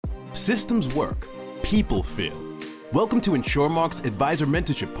Systems work, people fail. Welcome to InsureMark's Advisor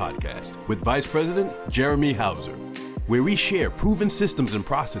Mentorship Podcast with Vice President Jeremy Hauser, where we share proven systems and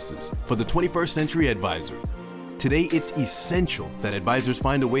processes for the 21st century advisor. Today, it's essential that advisors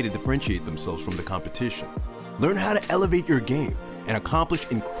find a way to differentiate themselves from the competition. Learn how to elevate your game and accomplish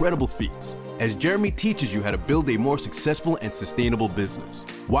incredible feats as Jeremy teaches you how to build a more successful and sustainable business,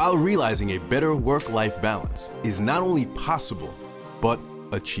 while realizing a better work-life balance is not only possible, but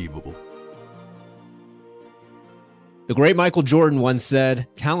achievable. The great Michael Jordan once said,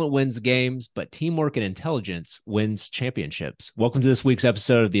 "Talent wins games, but teamwork and intelligence wins championships." Welcome to this week's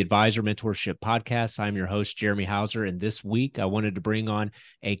episode of the Advisor Mentorship Podcast. I'm your host, Jeremy Hauser, and this week I wanted to bring on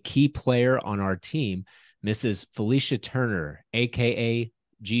a key player on our team, Mrs. Felicia Turner, a.k.a.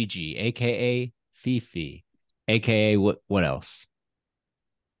 Gigi, a.k.a. Fifi, a.k.a. what else?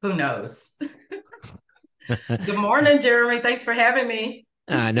 Who knows? Good morning, Jeremy. Thanks for having me.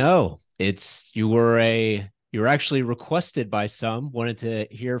 I know. You were actually requested by some, wanted to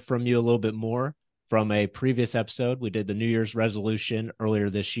hear from you a little bit more from a previous episode. We did the New Year's resolution earlier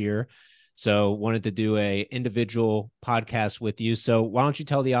this year. So wanted to do a individual podcast with you. So why don't you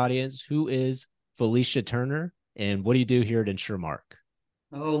tell the audience, who is Felicia Turner and what do you do here at InsureMark?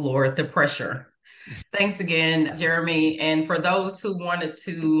 Oh, Lord, the pressure. Thanks again, Jeremy. And for those who wanted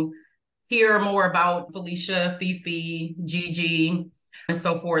to hear more about Felicia, Fifi, Gigi, and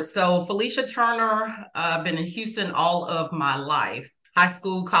so forth. So Felicia Turner, I've been in Houston all of my life, high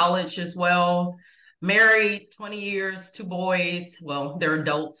school, college as well. Married 20 years, 2 boys. Well, they're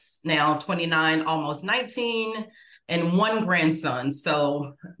adults now, 29, almost 19, and 1 grandson.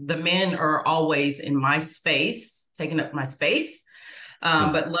 So the men are always in my space, taking up my space,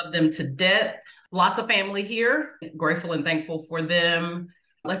 but love them to death. Lots of family here. Grateful and thankful for them.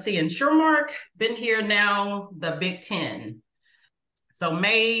 Let's see, InsureMark, been here now, the Big 10. So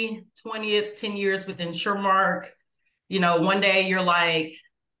May 20th, 10 years with InsureMark. You know, one day you're like,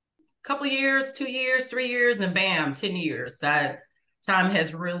 a couple of years, 2 years, 3 years, and bam, 10 years. That time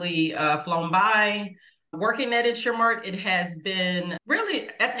has really flown by. Working at InsureMark, it has been really,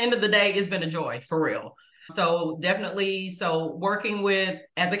 at the end of the day, it's been a joy, for real. So definitely, working with,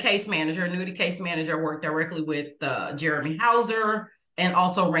 as a case manager, annuity case manager, I work directly with Jeremy Hauser and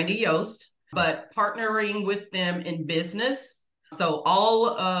also Randy Yost, but partnering with them in business. So all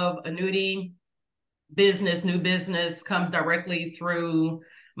of annuity business, new business comes directly through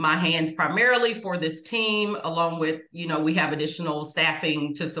my hands primarily for this team, along with, we have additional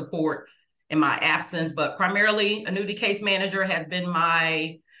staffing to support in my absence, but primarily annuity case manager has been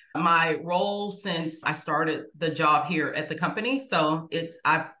my role since I started the job here at the company. So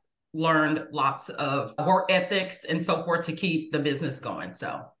I've learned lots of work ethics and so forth to keep the business going.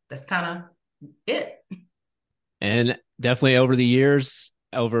 So that's kind of it. And definitely over the years,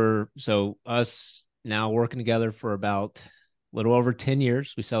 so us now working together for about a little over 10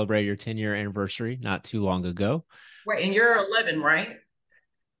 years. We celebrated your 10-year anniversary not too long ago. Right, and you're 11, right?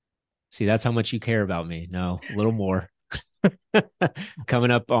 See, that's how much you care about me. No, a little more.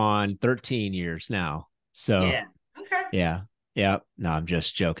 Coming up on 13 years now. So yeah. Okay. Yeah. No, I'm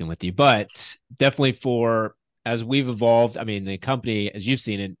just joking with you. But definitely as we've evolved, I mean, the company, as you've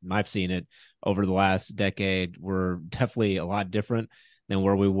seen it, I've seen it over the last decade, we're definitely a lot different than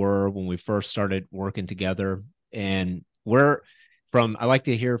where we were when we first started working together. And I like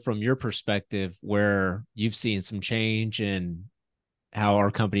to hear from your perspective where you've seen some change and how our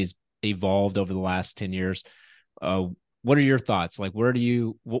company's evolved over the last 10 years. What are your thoughts? Like,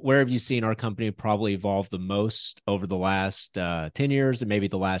 where have you seen our company probably evolve the most over the last 10 years and maybe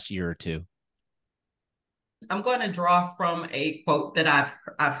the last year or two? I'm going to draw from a quote that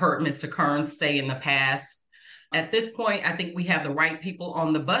I've heard Mr. Kearns say in the past. At this point, I think we have the right people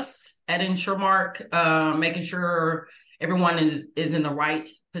on the bus at InsureMark, making sure everyone is in the right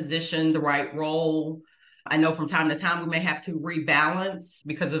position, the right role. I know from time to time we may have to rebalance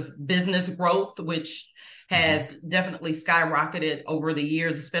because of business growth, which has definitely skyrocketed over the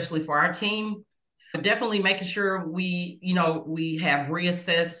years, especially for our team. But definitely making sure we have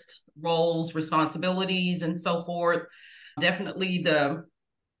reassessed roles, responsibilities, and so forth. Definitely the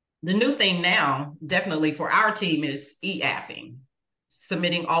new thing now, definitely for our team, is e-apping,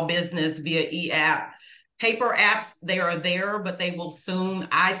 submitting all business via e-app. Paper apps, they are there, but they will soon,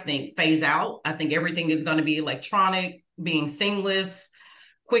 I think, phase out. I think everything is going to be electronic, being seamless,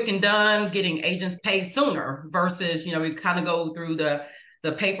 quick and done, getting agents paid sooner versus, we kind of go through the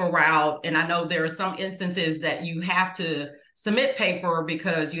paper route. And I know there are some instances that you have to submit paper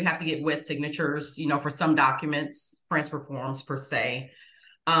because you have to get wet signatures, for some documents, transfer forms per se.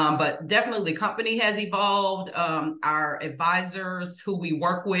 But definitely the company has evolved. Our advisors who we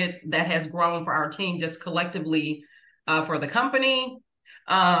work with, that has grown for our team just collectively for the company.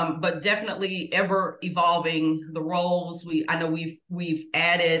 But definitely ever evolving the roles. I know we've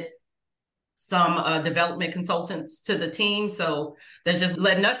added some development consultants to the team. So that's just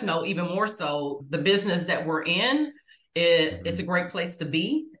letting us know even more so the business that we're in, it's a great place to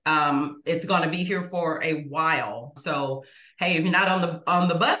be. It's going to be here for a while. So, hey, if you're not on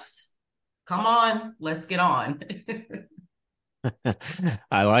the bus, come on, let's get on.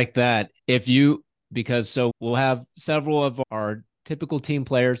 I like that. Because we'll have several of our typical team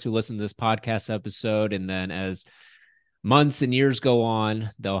players who listen to this podcast episode. And then as months and years go on,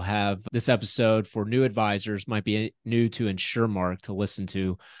 they'll have this episode for new advisors, might be new to InsureMark to listen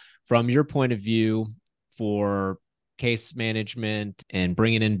to. From your point of view for case management and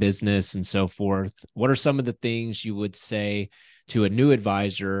bringing in business and so forth, what are some of the things you would say to a new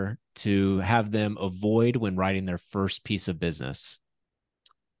advisor to have them avoid when writing their first piece of business?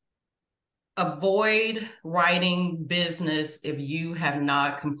 Avoid writing business if you have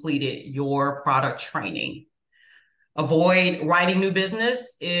not completed your product training. Avoid writing new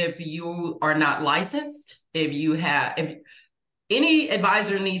business if you are not licensed. If any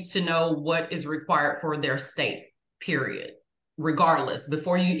advisor needs to know what is required for their state, period, regardless.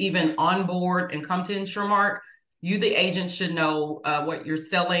 Before you even onboard and come to InsureMark, you, the agent, should know what you're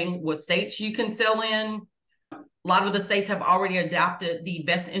selling, what states you can sell in. A lot of the states have already adopted the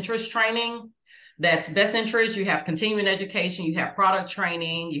best interest training. That's best interest. You have continuing education, you have product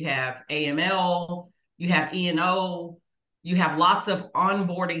training, you have AML, you have E&O, you have lots of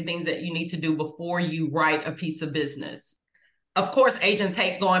onboarding things that you need to do before you write a piece of business. Of course, agents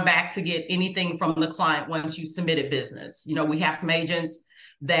hate going back to get anything from the client once you submitted business. We have some agents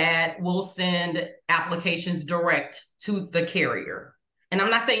that will send applications direct to the carrier. And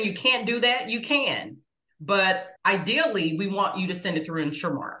I'm not saying you can't do that, you can. But ideally, we want you to send it through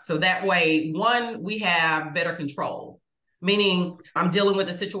InsureMark. So that way, one, we have better control. Meaning, I'm dealing with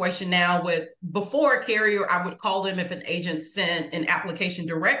a situation now before a carrier, I would call them if an agent sent an application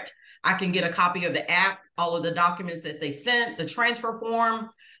direct. I can get a copy of the app, all of the documents that they sent, the transfer form.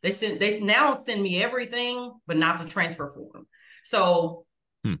 They now send me everything, but not the transfer form. So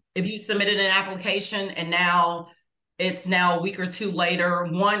if you submitted an application and now it's a week or two later,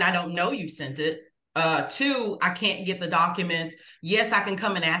 one, I don't know you sent it. Two, I can't get the documents. Yes, I can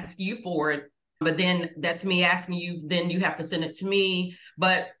come and ask you for it, but then that's me asking you, then you have to send it to me.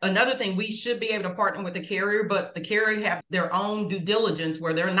 But another thing, we should be able to partner with the carrier, but the carrier have their own due diligence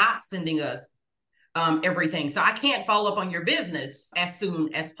where they're not sending us everything. So I can't follow up on your business as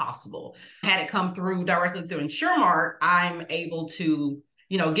soon as possible. Had it come through directly through InsureMark, I'm able to,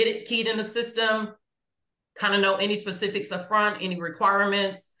 get it keyed in the system, kind of know any specifics up front, any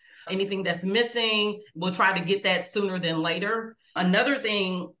requirements, anything that's missing. We'll try to get that sooner than later. Another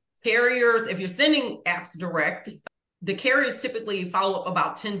thing, carriers, if you're sending apps direct, the carriers typically follow up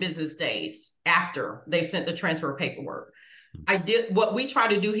about 10 business days after they've sent the transfer paperwork. What we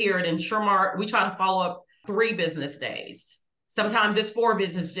try to do here at InsureMark, we try to follow up 3 business days. Sometimes it's 4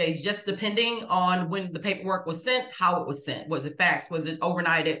 business days, just depending on when the paperwork was sent, how it was sent. Was it faxed? Was it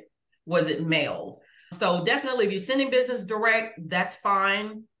overnighted? Was it mailed? So definitely if you're sending business direct, that's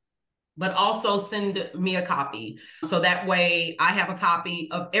fine. But also send me a copy. So that way I have a copy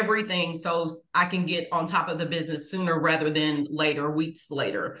of everything so I can get on top of the business sooner rather than later, weeks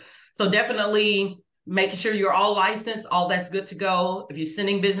later. So definitely making sure you're all licensed, all that's good to go. If you're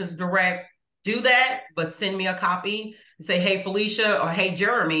sending business direct, do that, but send me a copy. Say, hey, Felicia, or hey,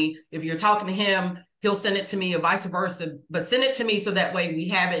 Jeremy, if you're talking to him, he'll send it to me or vice versa, but send it to me so that way we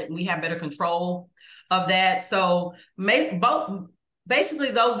have it and we have better control of that. So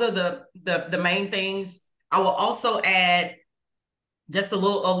basically, those are the main things. I will also add just a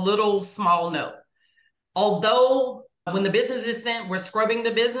little small note. Although when the business is sent, we're scrubbing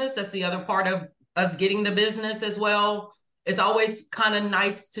the business. That's the other part of us getting the business as well. It's always kind of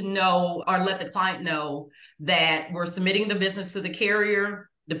nice to know or let the client know that we're submitting the business to the carrier.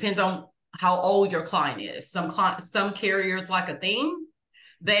 Depends on how old your client is. Some carriers like a theme.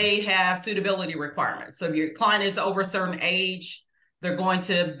 They have suitability requirements. So if your client is over a certain age, they're going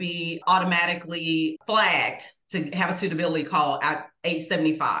to be automatically flagged to have a suitability call at age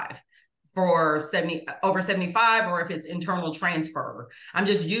 75 for over 75, or if it's internal transfer. I'm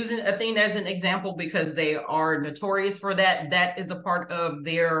just using Athena as an example because they are notorious for that. That is a part of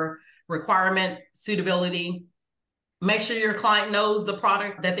their requirement, suitability. Make sure your client knows the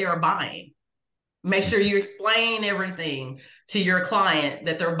product that they are buying. Make sure you explain everything to your client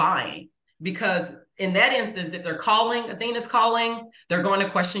that they're buying, because in that instance, if they're calling, Athena's calling, they're going to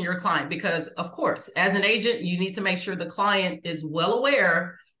question your client because, of course, as an agent, you need to make sure the client is well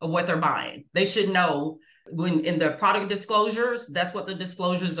aware of what they're buying. They should know when in the product disclosures, that's what the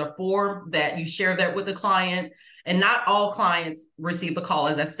disclosures are for, that you share that with the client. And not all clients receive a call,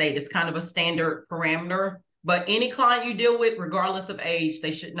 as I stated. It's kind of a standard parameter. But any client you deal with, regardless of age,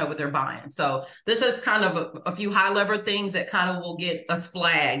 they should know what they're buying. So this is kind of a few high-level things that kind of will get us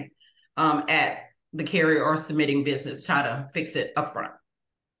flagged at the carrier or submitting business, try to fix it upfront.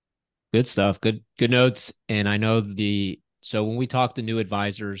 Good stuff. Good notes. And I know so when we talk to new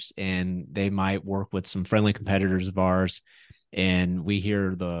advisors and they might work with some friendly competitors of ours, and we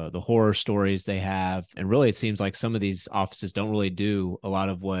hear the horror stories they have, and really it seems like some of these offices don't really do a lot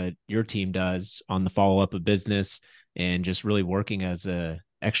of what your team does on the follow-up of business and just really working as a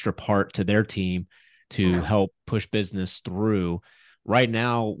extra part to their team to help push business through. Right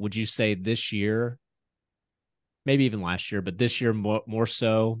now, would you say this year, maybe even last year, but this year more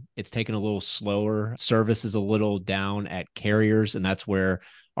so, it's taken a little slower? Service is a little down at carriers, and that's where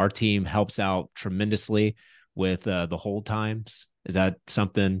our team helps out tremendously with the hold times. Is that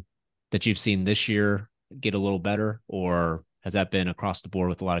something that you've seen this year get a little better, or has that been across the board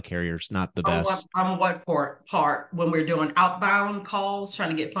with a lot of carriers not the best? On what part when we're doing outbound calls, trying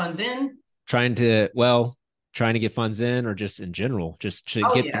to get funds in? Trying to get funds in, or just in general, just to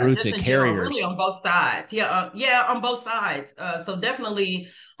get through to carriers? General, really on both sides. On both sides. So definitely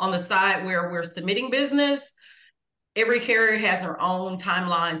on the side where we're submitting business, every carrier has their own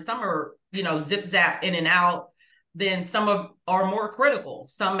timeline. Some are, zip zap in and out. Then some are more critical.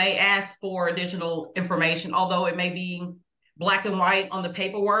 Some may ask for additional information, although it may be black and white on the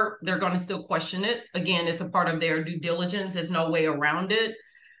paperwork. They're going to still question it. Again, it's a part of their due diligence. There's no way around it.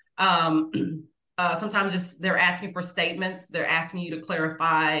 Sometimes they're asking for statements. They're asking you to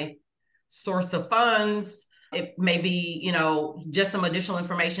clarify source of funds. It may be, just some additional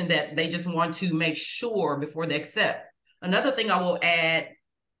information that they just want to make sure before they accept. Another thing I will add,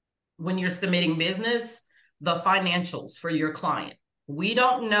 when you're submitting business, the financials for your client. We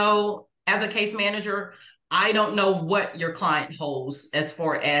don't know, as a case manager, I don't know what your client holds as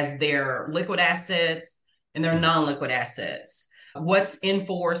far as their liquid assets and their non-liquid assets. What's in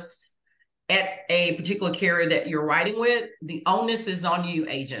force at a particular carrier that you're writing with. The onus is on you,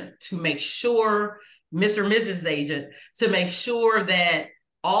 agent, to make sure, Mr. or Mrs. Agent, to make sure that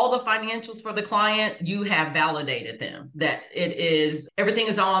all the financials for the client, you have validated them, that everything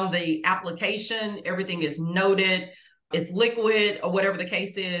is on the application, everything is noted, it's liquid, or whatever the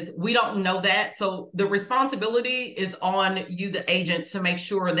case is. We don't know that. So the responsibility is on you, the agent, to make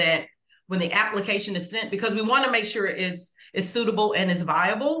sure that when the application is sent, because we want to make sure it's suitable and is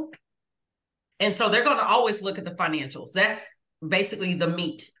viable. And so they're going to always look at the financials. That's basically the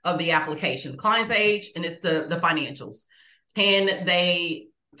meat of the application, the client's age, and it's the financials. Can they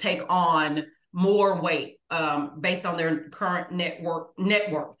take on more weight based on their current net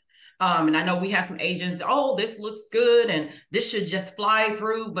worth? And I know we have some agents, this looks good and this should just fly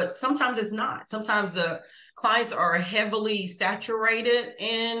through, but sometimes it's not. Sometimes the clients are heavily saturated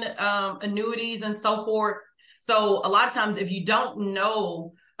in annuities and so forth. So a lot of times, if you don't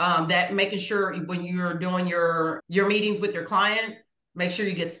know that, making sure when you're doing your meetings with your client, make sure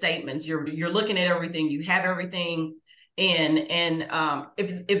you get statements. You're looking at everything. You have everything in. And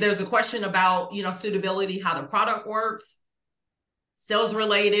if there's a question about, suitability, how the product works, sales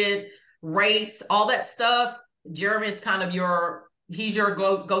related, rates, all that stuff, Jeremy is kind of he's your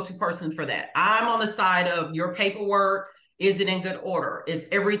go-to person for that. I'm on the side of your paperwork. Is it in good order? Is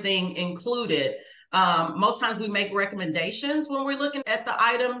everything included? Most times we make recommendations when we're looking at the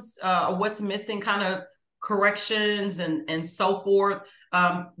items, what's missing, kind of corrections and so forth.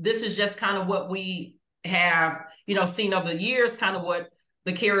 This is just kind of what we have, seen over the years, kind of what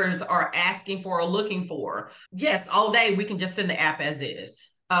the carriers are asking for or looking for. Yes, all day we can just send the app as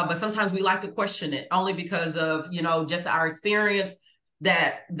is. But sometimes we like to question it only because of, just our experience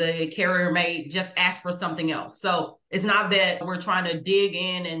that the carrier may just ask for something else. So it's not that we're trying to dig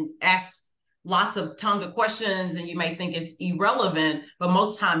in and ask tons of questions and you may think it's irrelevant, but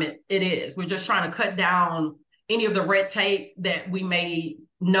most time it is. We're just trying to cut down any of the red tape that we may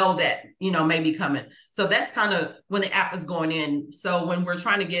know that, may be coming. So that's kind of when the app is going in. So when we're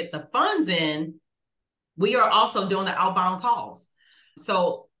trying to get the funds in, we are also doing the outbound calls.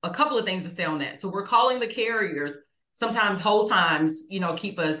 So a couple of things to say on that. So we're calling the carriers. Sometimes hold times,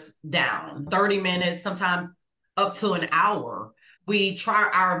 keep us down 30 minutes, sometimes up to an hour. We try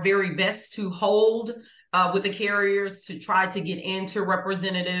our very best to hold with the carriers to try to get into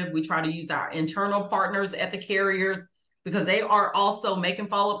representative. We try to use our internal partners at the carriers because they are also making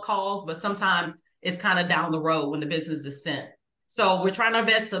follow-up calls, but sometimes is kind of down the road when the business is sent. So we're trying our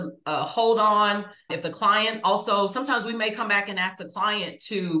best to hold on. If the client also, sometimes we may come back and ask the client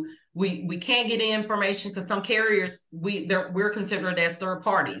to, we can't get any information because some carriers, we're considered as third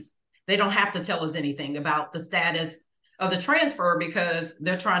parties. They don't have to tell us anything about the status of the transfer because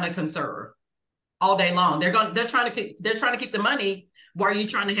they're trying to conserve all day long. They're trying to keep the money while you're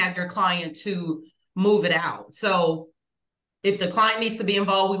trying to have your client to move it out. So if the client needs to be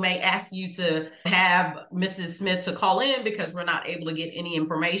involved, we may ask you to have Mrs. Smith to call in because we're not able to get any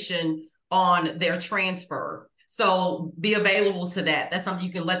information on their transfer. So be available to that. That's something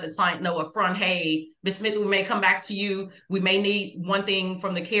you can let the client know up front. Hey, Ms. Smith, we may come back to you. We may need one thing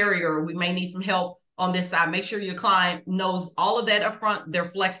from the carrier. We may need some help on this side. Make sure your client knows all of that up front. They're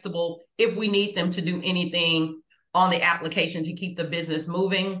flexible if we need them to do anything on the application to keep the business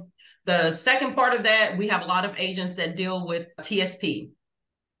moving. The second part of that, we have a lot of agents that deal with TSP.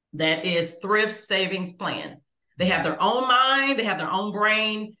 That is Thrift Savings Plan. They have their own mind, they have their own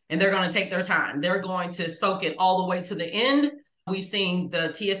brain, and they're going to take their time. They're going to soak it all the way to the end. We've seen the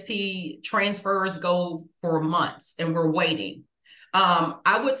TSP transfers go for months, and we're waiting.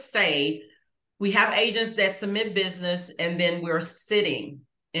 I would say we have agents that submit business, and then we're sitting.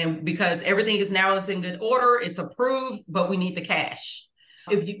 And because everything is in good order, it's approved, but we need the cash.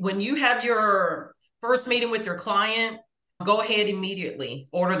 When you have your first meeting with your client, go ahead immediately,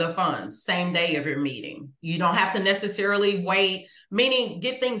 order the funds, same day of your meeting. You don't have to necessarily wait, meaning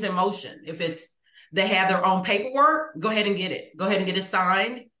get things in motion. If they have their own paperwork, go ahead and get it. Go ahead and get it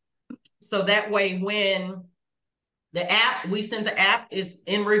signed. So that way, when we sent the app is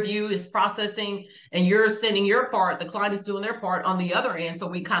in review, is processing, and you're sending your part, the client is doing their part on the other end. So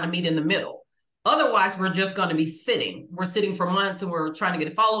we kind of meet in the middle. Otherwise, we're just going to be sitting. We're sitting for months and we're trying to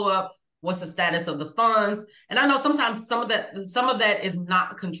get a follow-up. What's the status of the funds? And I know sometimes some of that is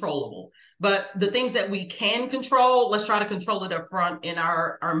not controllable, but the things that we can control, let's try to control it up front in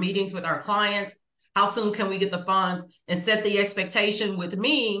our meetings with our clients. How soon can we get the funds, and set the expectation with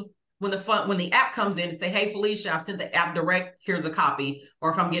me when the app comes in and say, hey, Felicia, I've sent the app direct, here's a copy.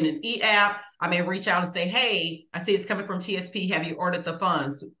 Or if I'm getting an e-app, I may reach out and say, hey, I see it's coming from TSP. Have you ordered the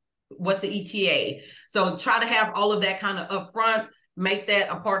funds? What's the ETA? So try to have all of that kind of upfront, make that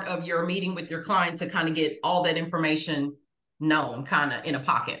a part of your meeting with your client to kind of get all that information known kind of in a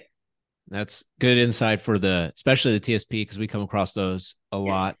pocket. That's good insight for especially the TSP, because we come across those a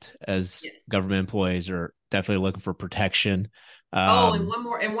lot as government employees are definitely looking for protection. And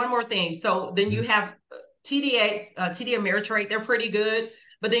one more thing. So then you have TD Ameritrade, they're pretty good,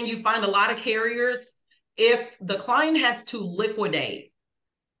 but then you find a lot of carriers, if the client has to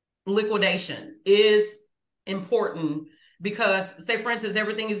liquidation is important, because say, for instance,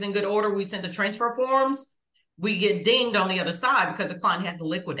 everything is in good order. We send the transfer forms, we get dinged on the other side because the client has to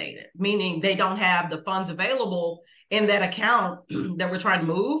liquidate it, meaning they don't have the funds available in that account that we're trying to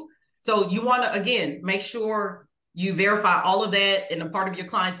move. So you want to, again, make sure you verify all of that in a part of your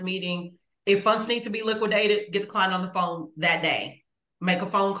client's meeting. If funds need to be liquidated, get the client on the phone that day. Make a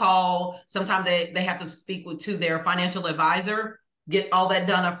phone call. Sometimes they have to speak to their financial advisor. Get all that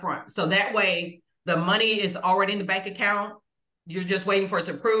done up front. So that way, the money is already in the bank account. You're just waiting for it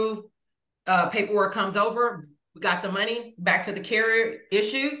to approve. Paperwork comes over. We got the money back to the carrier,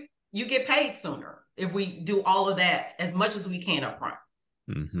 issued. You get paid sooner if we do all of that as much as we can up front.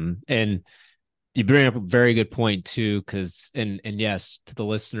 Mm-hmm. And you bring up a very good point too, because and yes, to the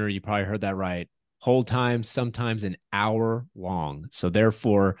listener, you probably heard that right. Hold time sometimes an hour long. So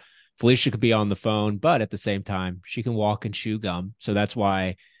therefore, Felicia could be on the phone, but at the same time, she can walk and chew gum. So that's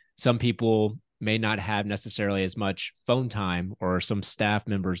why some people may not have necessarily as much phone time, or some staff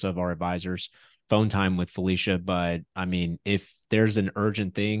members of our advisors phone time with Felicia. But I mean, if there's an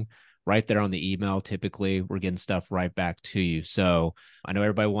urgent thing right there on the email, typically we're getting stuff right back to you. So I know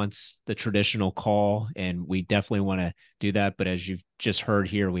everybody wants the traditional call, and we definitely want to do that. But as you've just heard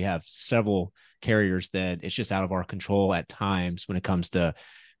here, we have several carriers that it's just out of our control at times when it comes to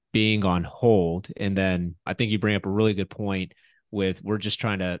being on hold. And then I think you bring up a really good point with, we're just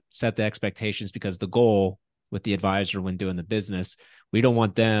trying to set the expectations, because the goal with the advisor when doing the business, we don't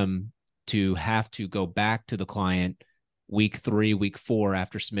want them to have to go back to the client week 3, week 4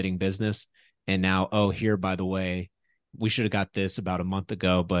 after submitting business. And now, here, by the way, we should have got this about a month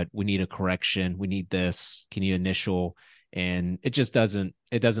ago, but we need a correction. We need this. Can you initial? And it just doesn't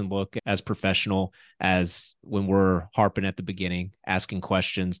look as professional as when we're harping at the beginning, asking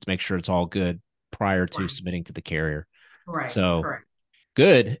questions to make sure it's all good prior to submitting to the carrier. Right. So correct.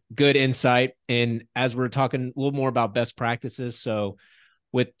 Good insight. And as we're talking a little more about best practices, so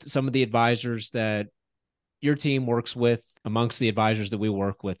with some of the advisors that your team works with, amongst the advisors that we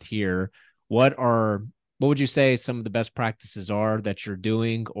work with here, what would you say some of the best practices are that you're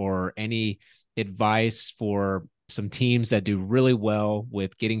doing, or any advice for some teams that do really well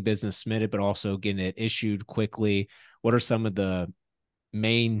with getting business submitted, but also getting it issued quickly? What are some of the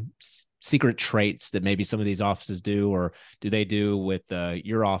main secret traits that maybe some of these offices do, or do they do with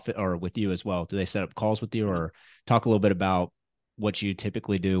your office or with you as well? Do they set up calls with you, or talk a little bit about what you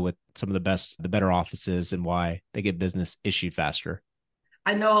typically do with some of the better offices and why they get business issued faster?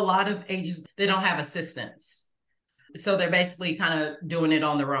 I know a lot of agents, they don't have assistants. So they're basically kind of doing it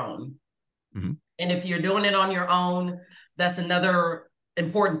on their own. Mm-hmm. And if you're doing it on your own, that's another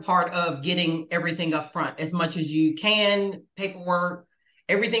important part of getting everything up front as much as you can, paperwork,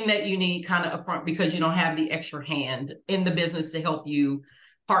 everything that you need kind of up front, because you don't have the extra hand in the business to help you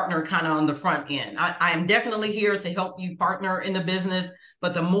partner kind of on the front end. I am definitely here to help you partner in the business,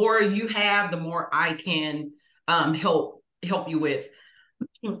 but the more you have, the more I can help you with.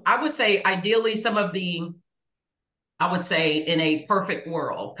 I would say ideally I would say in a perfect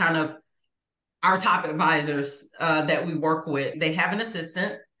world, kind of our top advisors that we work with, they have an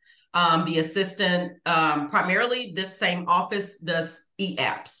assistant. The assistant, primarily this same office does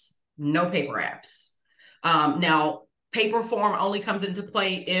e-apps, no paper apps. Now, paper form only comes into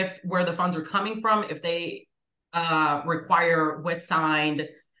play if where the funds are coming from, if they require wet signed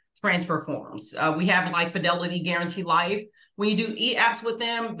transfer forms. We have like Fidelity Guarantee Life. When you do e-apps with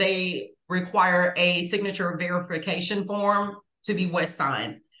them, they require a signature verification form to be wet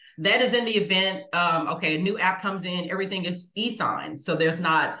signed. That is in the event, a new app comes in, everything is e-signed. So there's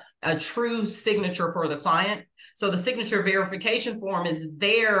not a true signature for the client. So the signature verification form is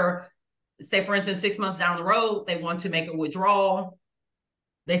there. Say, for instance, 6 months down the road, they want to make a withdrawal.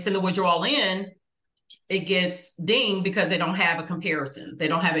 They send the withdrawal in. It gets dinged because they don't have a comparison. They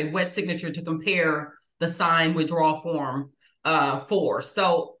don't have a wet signature to compare the signed withdrawal form for.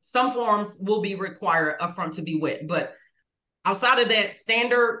 So some forms will be required upfront to be wet. But outside of that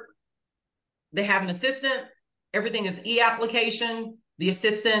standard, they have an assistant. Everything is e-application. The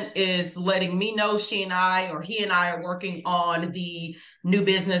assistant is letting me know he and I are working on the new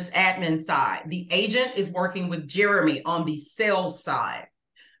business admin side. The agent is working with Jeremy on the sales side.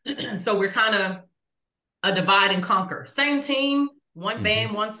 So we're kind of a divide and conquer. Same team, one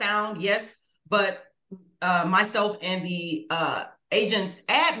band, one sound, yes. But myself and the agent's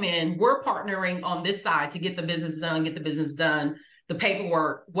admin, we're partnering on this side to get the business done, the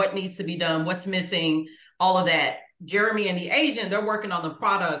paperwork, what needs to be done, what's missing, all of that. Jeremy and the agent, they're working on the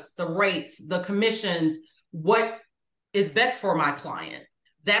products, the rates, the commissions, what is best for my client.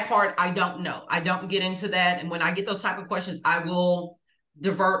 That part, I don't know. I don't get into that. And when I get those type of questions, I will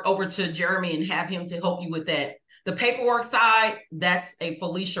divert over to Jeremy and have him to help you with that. The paperwork side, that's a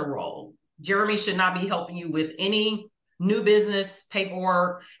Felicia role. Jeremy should not be helping you with any new business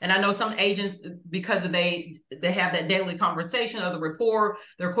paperwork. And I know some agents, because they have that daily conversation of the rapport,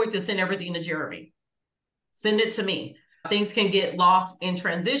 they're quick to send everything to Jeremy. Send it to me. Things can get lost in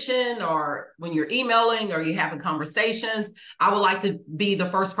transition, or when you're emailing or you're having conversations. I would like to be the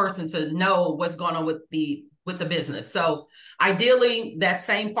first person to know what's going on with the business. So ideally, that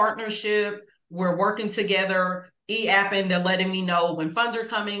same partnership, we're working together, e-apping, they're letting me know when funds are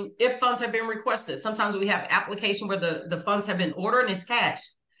coming, if funds have been requested. Sometimes we have application where the funds have been ordered and it's cash.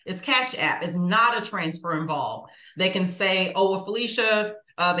 It's cash app. It's not a transfer involved. They can say, oh, well, Felicia,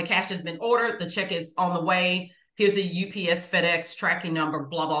 the cash has been ordered. The check is on the way. Here's a UPS, FedEx tracking number,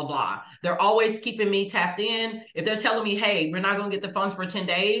 blah, blah, blah. They're always keeping me tapped in. If they're telling me, hey, we're not going to get the funds for 10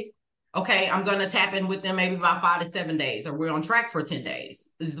 days, okay, I'm going to tap in with them maybe about 5 to 7 days, or we're on track for 10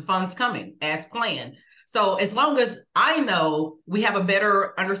 days. Is the funds coming as planned? So as long as I know, we have a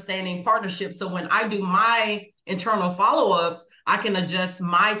better understanding partnership. So when I do my internal follow-ups, I can adjust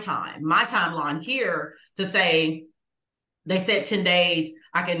my timeline here to say, they said 10 days,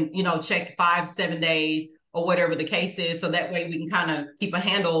 I can, check 5, 7 days or whatever the case is. So that way we can kind of keep a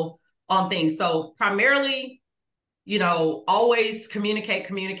handle on things. So primarily, always communicate.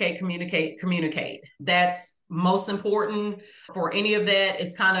 That's most important for any of that.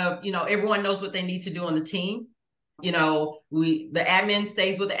 It's kind of, everyone knows what they need to do on the team. The admin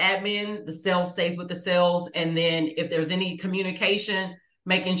stays with the admin, the sales stays with the sales. And then if there's any communication,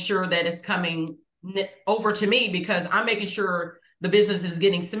 making sure that it's coming over to me, because I'm making sure the business is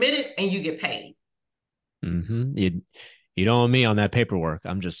getting submitted and you get paid. Mm-hmm. You don't owe me on that paperwork.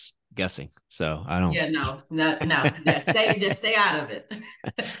 I'm just guessing. So I don't. Yeah, no. Just stay out of it.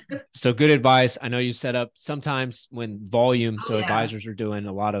 So good advice. I know you set up sometimes when volume. Advisors are doing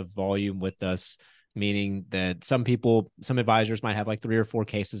a lot of volume with us, meaning that some advisors might have like 3 or 4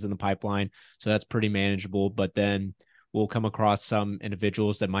 cases in the pipeline. So that's pretty manageable. But then we'll come across some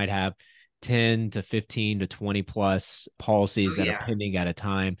individuals that might have 10 to 15 to 20 plus policies that are pending at a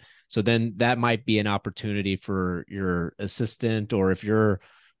time. So then that might be an opportunity for your assistant, or if you're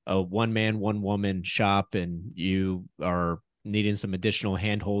a one man, one woman shop and you are needing some additional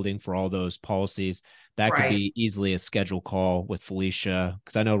hand holding for all those policies, that could be easily a scheduled call with Felicia.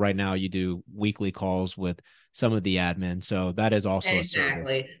 Cause I know right now you do weekly calls with some of the admin. So that is also a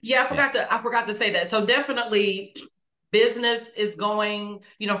service. Yeah. I forgot to say that. So definitely business is going,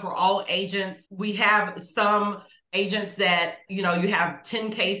 for all agents. We have some agents that, you have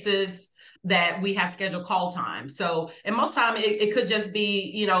 10 cases that we have scheduled call time. So, and most time it could just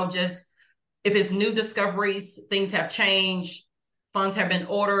be, just if it's new discoveries, things have changed, funds have been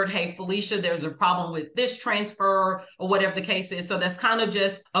ordered. Hey, Felicia, there's a problem with this transfer or whatever the case is. So that's kind of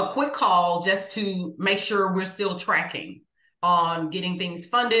just a quick call just to make sure we're still tracking on getting things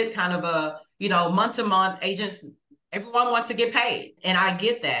funded, kind of a, month to month. Agents, everyone wants to get paid. And I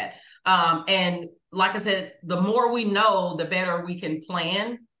get that. And like I said, the more we know, the better we can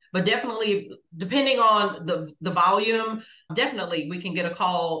plan. But definitely, depending on the volume, definitely we can get a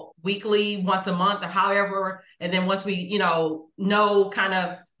call weekly, once a month, or however. And then once we, know kind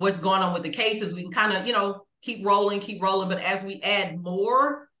of what's going on with the cases, we can kind of, keep rolling. But as we add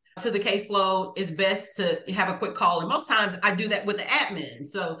more to the caseload, it's best to have a quick call. And most times I do that with the admin.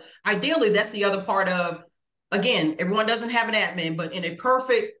 So ideally, that's the other part of, again, everyone doesn't have an admin, but in a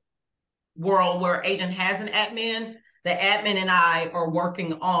perfect world where agent has an admin, the admin and I are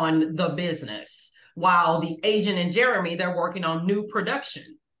working on the business, while the agent and Jeremy, they're working on new production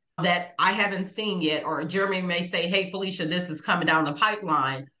that I haven't seen yet. Or Jeremy may say, hey, Felicia, this is coming down the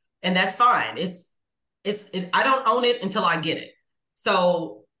pipeline. And that's fine. I don't own it until I get it.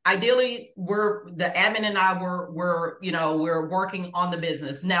 So ideally, the admin and I we're working on the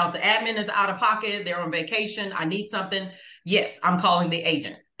business. Now, if the admin is out of pocket, they're on vacation, I need something, yes, I'm calling the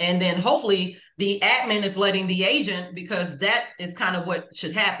agent. And then hopefully the admin is letting the agent, because that is kind of what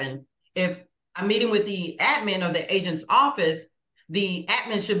should happen. If I'm meeting with the admin of the agent's office, the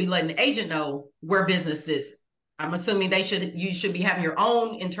admin should be letting the agent know where business is. I'm assuming you should be having your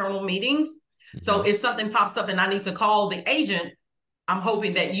own internal meetings. Mm-hmm. So if something pops up and I need to call the agent, I'm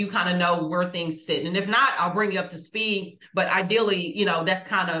hoping that you kind of know where things sit. And if not, I'll bring you up to speed. But ideally, that's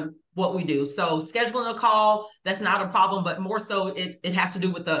kind of what we do. So scheduling a call, that's not a problem, but more so it has to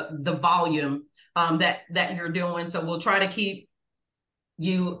do with the volume that you're doing. So we'll try to keep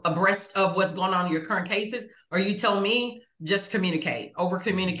you abreast of what's going on in your current cases, or you tell me, just over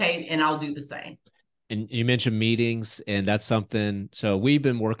communicate, and I'll do the same. And you mentioned meetings, and that's something. So we've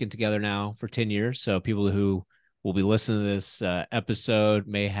been working together now for 10 years. So people who will be listening to this episode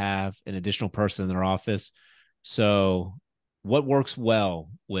may have an additional person in their office. So what works well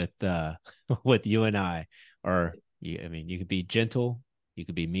with with you and I? Or you could be gentle, you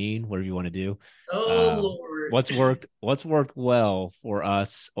could be mean, whatever you want to do. Lord. What's worked well for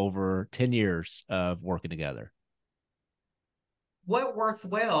us over 10 years of working together? What works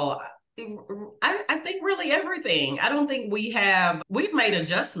well? I think really everything. I don't think we've made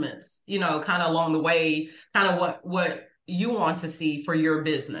adjustments, kind of along the way, kind of what you want to see for your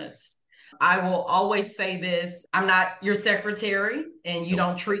business. I will always say this: I'm not your secretary, and you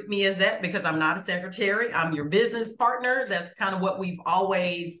don't treat me as that, because I'm not a secretary. I'm your business partner. That's kind of what we've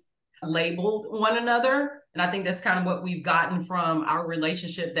always labeled one another. And I think that's kind of what we've gotten from our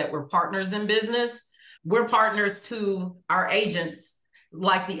relationship, that we're partners in business. We're partners to our agents,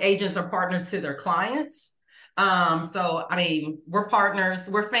 like the agents are partners to their clients. So, we're partners,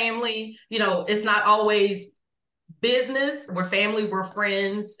 we're family. It's not always business. We're family, we're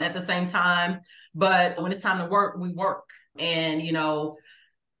friends at the same time. But when it's time to work, we work. And,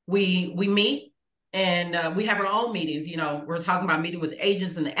 we meet, and we have our own meetings. We're talking about meeting with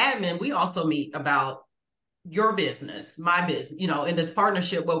agents and the admin. We also meet about your business, my business, in this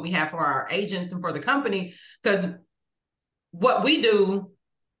partnership, what we have for our agents and for the company, because what we do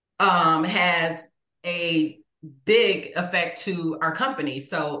has a big effect to our company.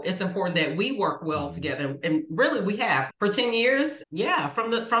 So it's important that we work well together. And really we have for 10 years. Yeah.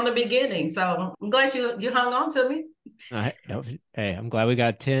 From the beginning. So I'm glad you hung on to me. Hey, I'm glad we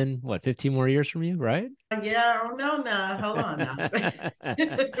got 15 more years from you, right? Yeah, I don't know now. Hold on now.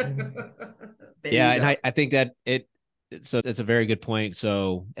 Yeah, and I think that so it's a very good point.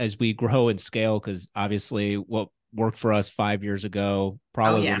 So as we grow and scale, because obviously what worked for us 5 years ago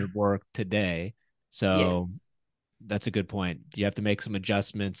probably wouldn't work today. So that's a good point. You have to make some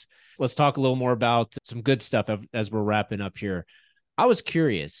adjustments. Let's talk a little more about some good stuff as we're wrapping up here. I was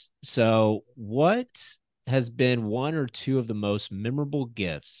curious. So what has been one or two of the most memorable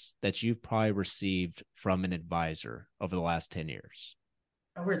gifts that you've probably received from an advisor over the last 10 years?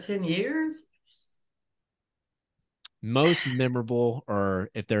 Over 10 years? Most memorable, or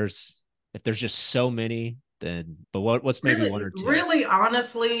if there's just so many, then but what's maybe one Really, or two? really,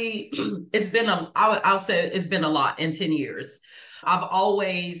 honestly, I'll say it's been a lot in 10 years. I've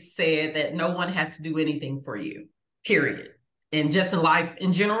always said that no one has to do anything for you, period. And just in life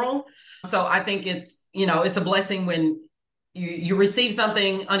in general. So I think it's a blessing when you receive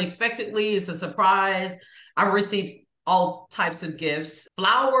something unexpectedly. It's a surprise. I've received all types of gifts,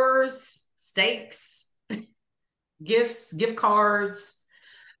 flowers, steaks, gifts, gift cards.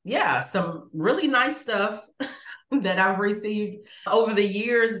 Yeah, some really nice stuff that I've received over the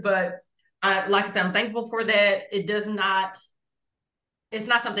years. But like I said, I'm thankful for that. It's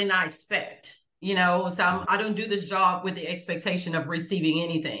not something I expect, So I don't do this job with the expectation of receiving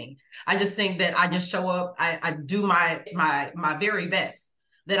anything. I just think that I just show up. I do my very best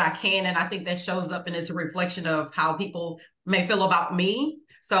that I can, and I think that shows up, and it's a reflection of how people may feel about me.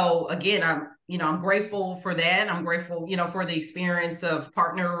 So again, I'm grateful for that. I'm grateful, for the experience of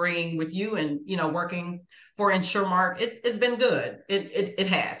partnering with you and working for InsureMark. It's been good. It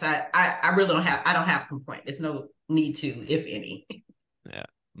has. I really don't have complaint. There's no need to, if any. Yeah,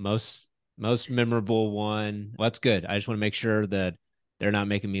 most memorable one. Well, that's good. I just want to make sure that they're not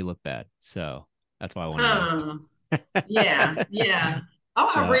making me look bad. So that's why I want to Yeah, know. yeah.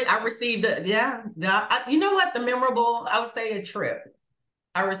 Oh, So I received it. Yeah, yeah. You know what? The memorable, I would say a trip.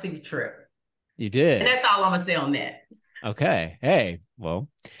 I received a trip, you and did. that's all I'm gonna say on that. Okay. Hey, well,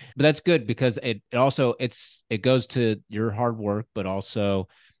 but that's good because it also it goes to your hard work, but also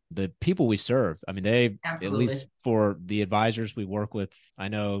the people we serve. I mean, they, at least Absolutely. for the advisors we work with, I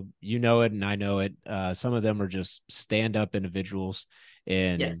know you know it and I know it. Some of them are just stand up individuals,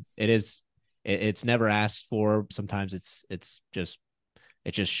 and Yes. it's never asked for. Sometimes it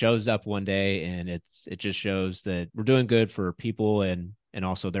just shows up one day, and it just shows that we're doing good for people and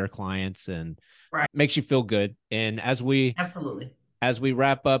also their clients, and Right. makes you feel good. And Absolutely. as we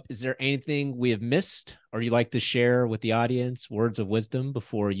wrap up, is there anything we have missed or you like to share with the audience, words of wisdom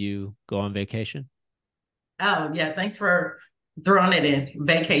before you go on vacation? Oh, yeah. Thanks for throwing it in.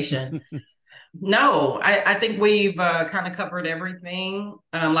 Vacation. No, I think we've kind of covered everything.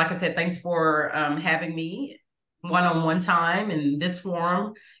 Like I said, thanks for having me one-on-one time in this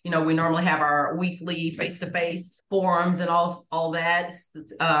forum. We normally have our weekly face-to-face forums and all that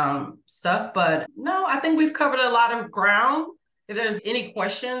stuff. But no, I think we've covered a lot of ground. If there's any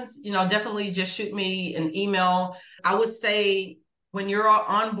questions, definitely just shoot me an email. I would say when you're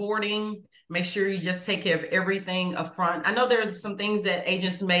onboarding, make sure you just take care of everything up front. I know there's some things that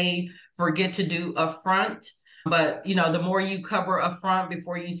agents may forget to do up front, but the more you cover up front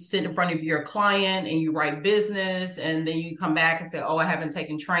before you sit in front of your client and you write business, and then you come back and say, oh, I haven't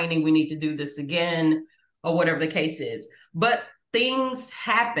taken training, we need to do this again, or whatever the case is. But things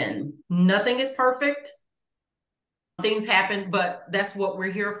happen. Nothing is perfect. Things happen, but that's what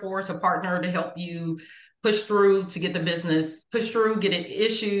we're here for, to partner to help you push through, to get the business push through, get it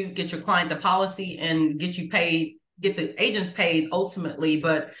issued, get your client the policy, and get you paid, get the agents paid ultimately.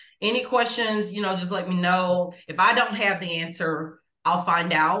 But any questions, just let me know. If I don't have the answer, I'll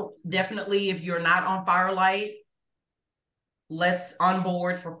find out. Definitely, if you're not on Firelight, let's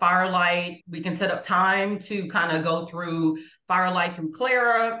onboard for Firelight. We can set up time to kind of go through Firelight through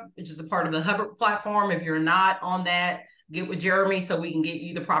Clara, which is a part of the Hubbard platform. If you're not on that, get with Jeremy so we can get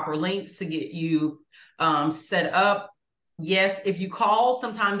you the proper links to get you set up. Yes, if you call,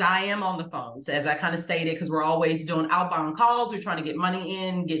 sometimes I am on the phones, as I kind of stated, because we're always doing outbound calls. We're trying to get money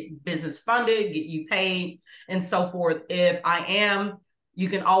in, get business funded, get you paid, and so forth. If I am, you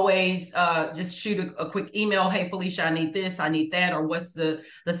can always just shoot a quick email. Hey, Felicia, I need this, I need that, or what's the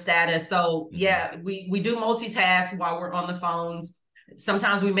status? So yeah, we do multitask while we're on the phones.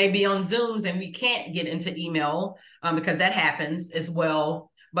 Sometimes we may be on Zooms and we can't get into email because that happens as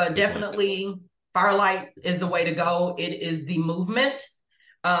well. But definitely Firelight is the way to go. It is the movement.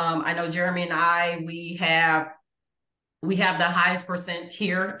 I know Jeremy and I, we have the highest percent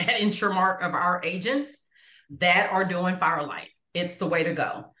here at InsureMark of our agents that are doing Firelight. It's the way to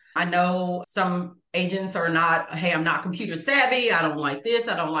go. I know some agents are not, hey, I'm not computer savvy. I don't like this.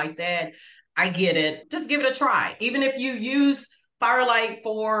 I don't like that. I get it. Just give it a try. Even if you use Firelight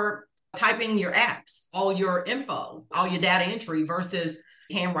for typing your apps, all your info, all your data entry versus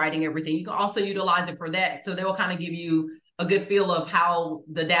handwriting everything, you can also utilize it for that. So they'll kind of give you a good feel of how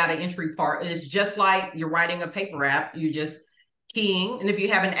the data entry part is. Just like you're writing a paper app, you just keying. And if you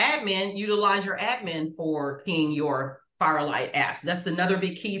have an admin, utilize your admin for keying your Firelight apps. That's another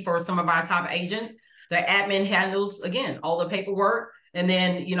big key for some of our top agents. The admin handles, again, all the paperwork, and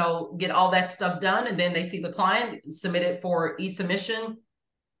then, get all that stuff done. And then they see the client, submit it for e-submission,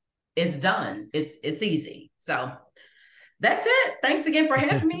 it's done. It's easy. So that's it. Thanks again for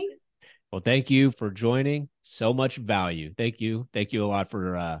having me. Well, thank you for joining. So much value. Thank you. Thank you a lot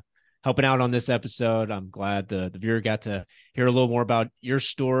for helping out on this episode. I'm glad the viewer got to hear a little more about your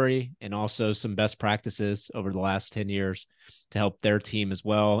story and also some best practices over the last 10 years to help their team as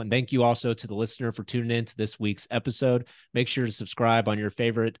well. And thank you also to the listener for tuning in to this week's episode. Make sure to subscribe on your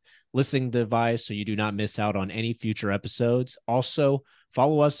favorite listening device so you do not miss out on any future episodes. Also,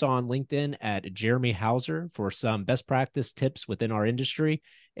 follow us on LinkedIn at Jeremy Hauser for some best practice tips within our industry.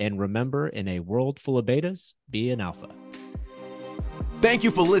 And remember, in a world full of betas, be an alpha. Thank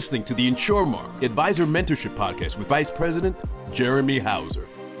you for listening to the InsureMark Advisor Mentorship Podcast with Vice President Jeremy Hauser.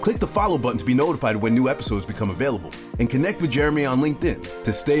 Click the follow button to be notified when new episodes become available, and connect with Jeremy on LinkedIn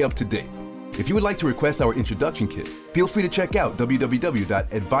to stay up to date. If you would like to request our introduction kit, feel free to check out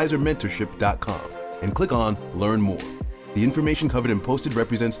www.advisormentorship.com and click on Learn More. The information covered and posted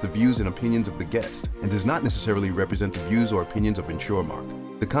represents the views and opinions of the guest and does not necessarily represent the views or opinions of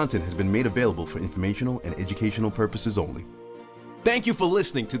InsureMark. The content has been made available for informational and educational purposes only. Thank you for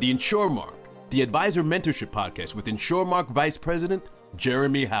listening to the InsureMark, the Advisor Mentorship Podcast with InsureMark Vice President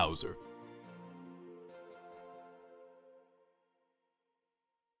Jeremy Hauser.